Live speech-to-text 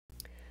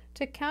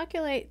To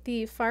calculate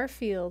the far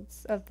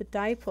fields of the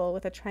dipole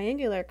with a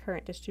triangular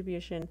current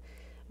distribution,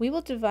 we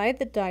will divide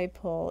the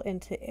dipole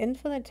into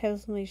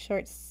infinitesimally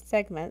short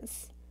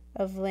segments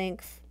of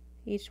length,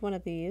 each one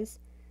of these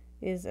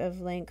is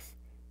of length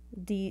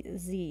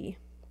dz.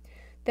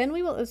 Then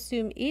we will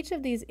assume each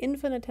of these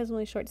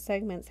infinitesimally short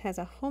segments has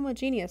a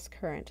homogeneous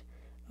current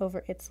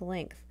over its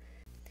length.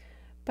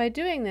 By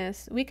doing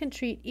this, we can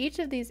treat each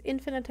of these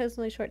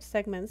infinitesimally short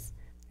segments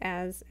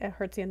as a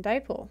Hertzian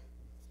dipole.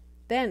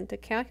 Then, to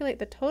calculate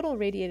the total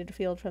radiated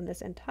field from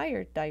this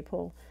entire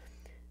dipole,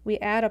 we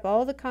add up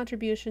all the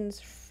contributions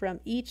from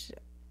each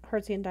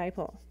Hertzian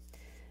dipole.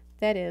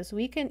 That is,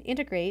 we can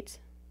integrate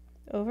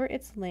over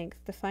its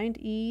length to find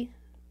E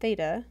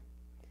theta.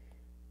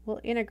 We'll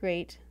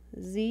integrate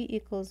z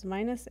equals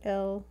minus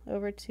L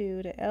over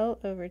 2 to L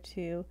over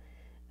 2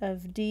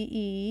 of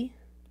dE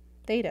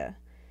theta.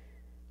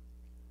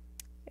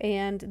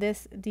 And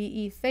this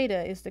dE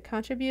theta is the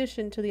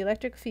contribution to the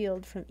electric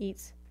field from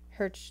each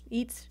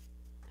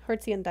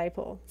Hertzian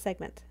dipole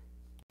segment.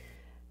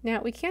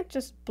 Now, we can't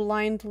just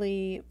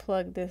blindly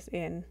plug this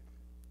in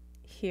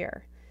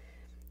here.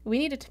 We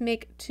needed to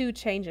make two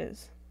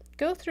changes.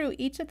 Go through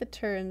each of the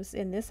terms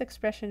in this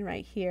expression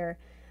right here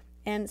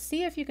and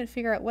see if you can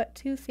figure out what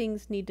two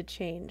things need to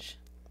change.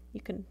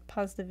 You can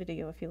pause the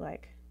video if you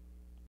like.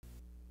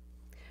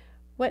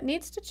 What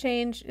needs to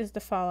change is the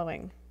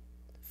following.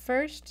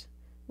 First,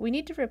 we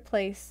need to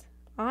replace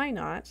I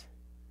naught,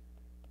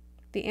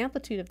 the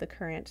amplitude of the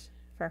current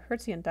for our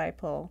Hertzian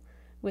dipole,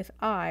 with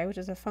I, which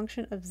is a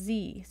function of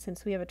z,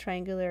 since we have a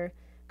triangular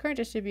current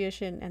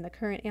distribution and the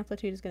current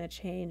amplitude is going to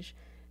change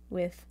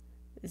with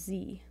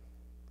z.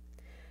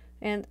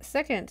 And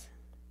second,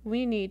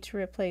 we need to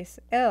replace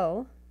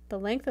L, the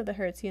length of the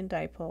Hertzian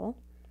dipole,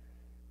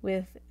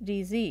 with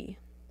dz.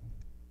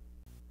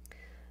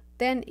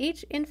 Then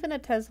each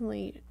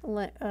infinitesimally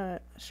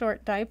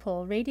short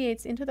dipole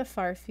radiates into the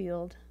far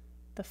field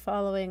the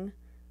following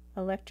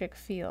electric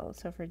field.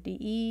 So for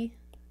dE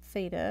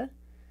theta,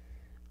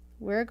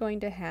 we're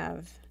going to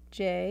have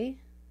j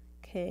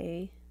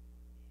k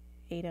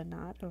eta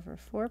naught over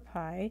 4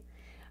 pi.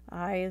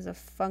 I is a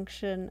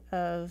function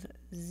of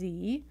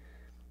z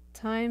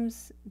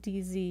times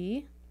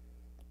dz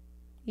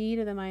e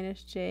to the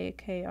minus j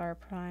k r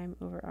prime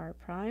over r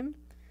prime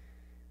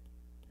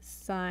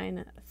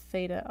sine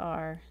theta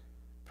r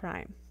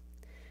prime.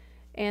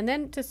 And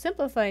then to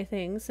simplify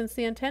things, since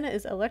the antenna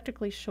is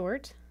electrically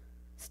short,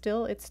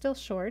 it's still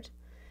short,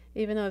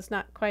 even though it's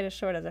not quite as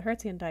short as a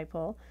Hertzian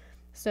dipole,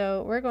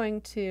 so we're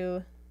going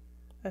to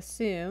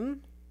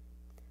assume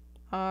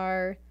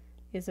r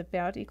is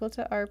about equal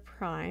to r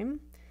prime,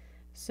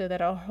 so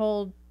that our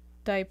whole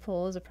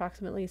dipole is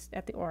approximately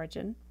at the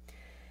origin.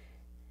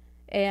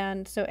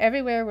 And so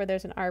everywhere where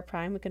there's an r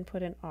prime, we can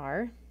put an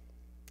r.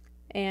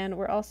 And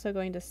we're also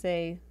going to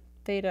say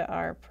theta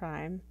r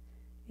prime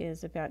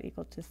is about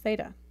equal to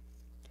theta.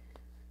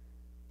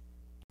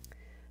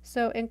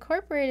 So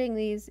incorporating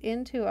these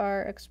into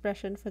our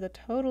expression for the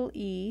total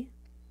E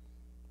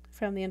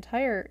from the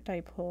entire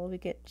dipole, we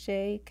get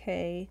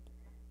jk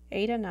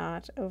eta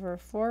naught over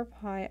 4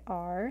 pi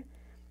r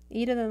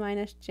e to the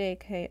minus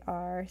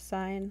jkr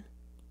sine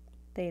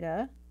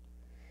theta.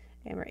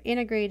 And we're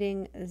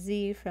integrating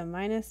z from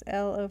minus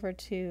L over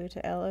 2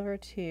 to L over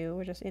 2.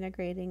 We're just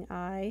integrating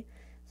I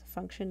as a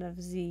function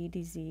of z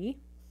dz.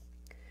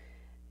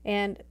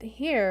 And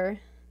here,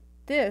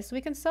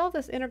 we can solve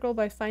this integral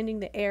by finding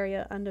the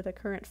area under the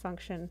current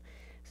function.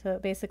 So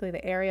basically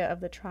the area of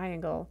the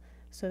triangle.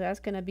 So that's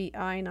going to be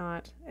I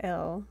naught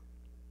L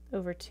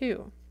over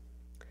 2.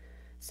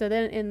 So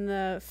then in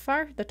the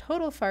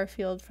total far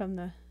field from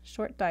the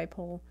short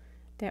dipole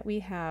that we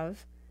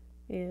have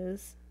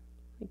is,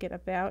 we get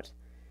about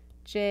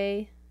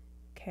j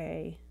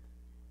k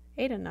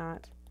eta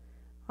naught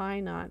I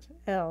naught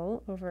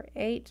L over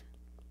 8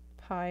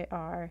 pi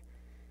r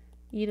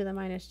e to the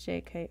minus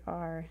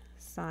jkr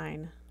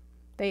sine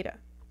theta.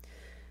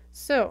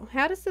 So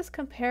how does this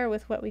compare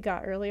with what we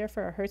got earlier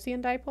for a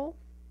Hertzian dipole?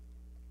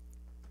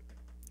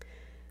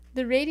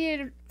 The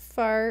radiated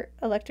far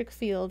electric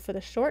field for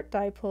the short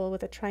dipole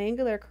with a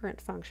triangular current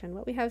function,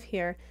 what we have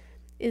here,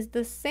 is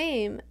the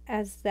same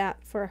as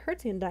that for a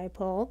Hertzian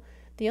dipole.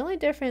 The only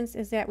difference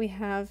is that we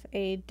have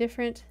a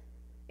different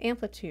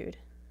amplitude.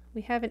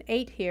 We have an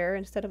 8 here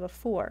instead of a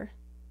 4.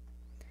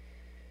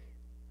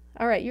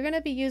 Alright, you're going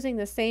to be using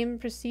the same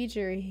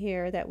procedure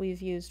here that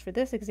we've used for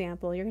this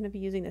example. You're going to be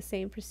using the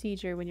same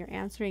procedure when you're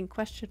answering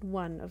question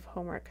 1 of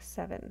homework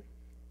 7.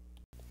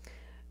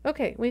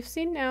 Okay, we've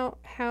seen now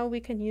how we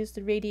can use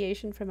the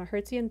radiation from a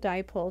Hertzian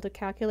dipole to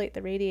calculate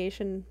the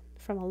radiation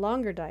from a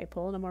longer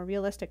dipole and a more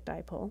realistic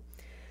dipole.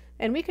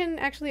 And we can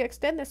actually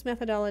extend this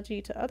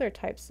methodology to other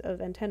types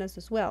of antennas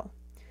as well.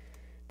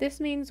 This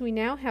means we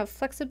now have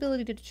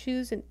flexibility to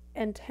choose an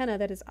antenna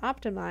that is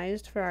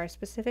optimized for our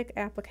specific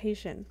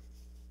application.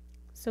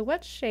 So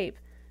what shape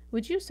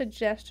would you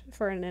suggest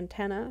for an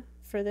antenna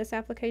for this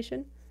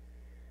application?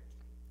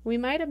 We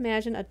might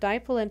imagine a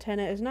dipole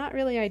antenna is not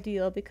really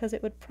ideal because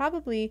it would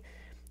probably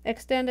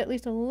extend at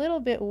least a little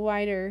bit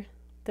wider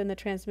than the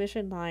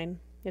transmission line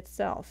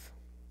itself.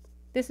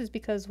 This is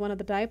because one of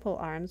the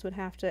dipole arms would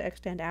have to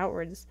extend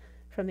outwards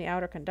from the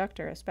outer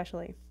conductor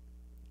especially.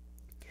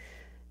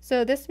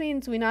 So this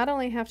means we not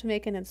only have to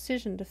make an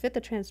incision to fit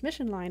the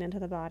transmission line into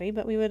the body,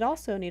 but we would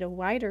also need a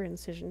wider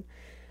incision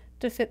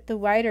to fit the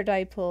wider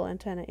dipole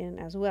antenna in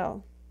as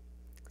well.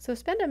 So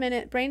spend a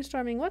minute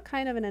brainstorming what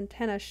kind of an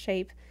antenna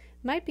shape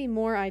might be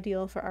more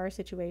ideal for our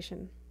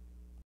situation.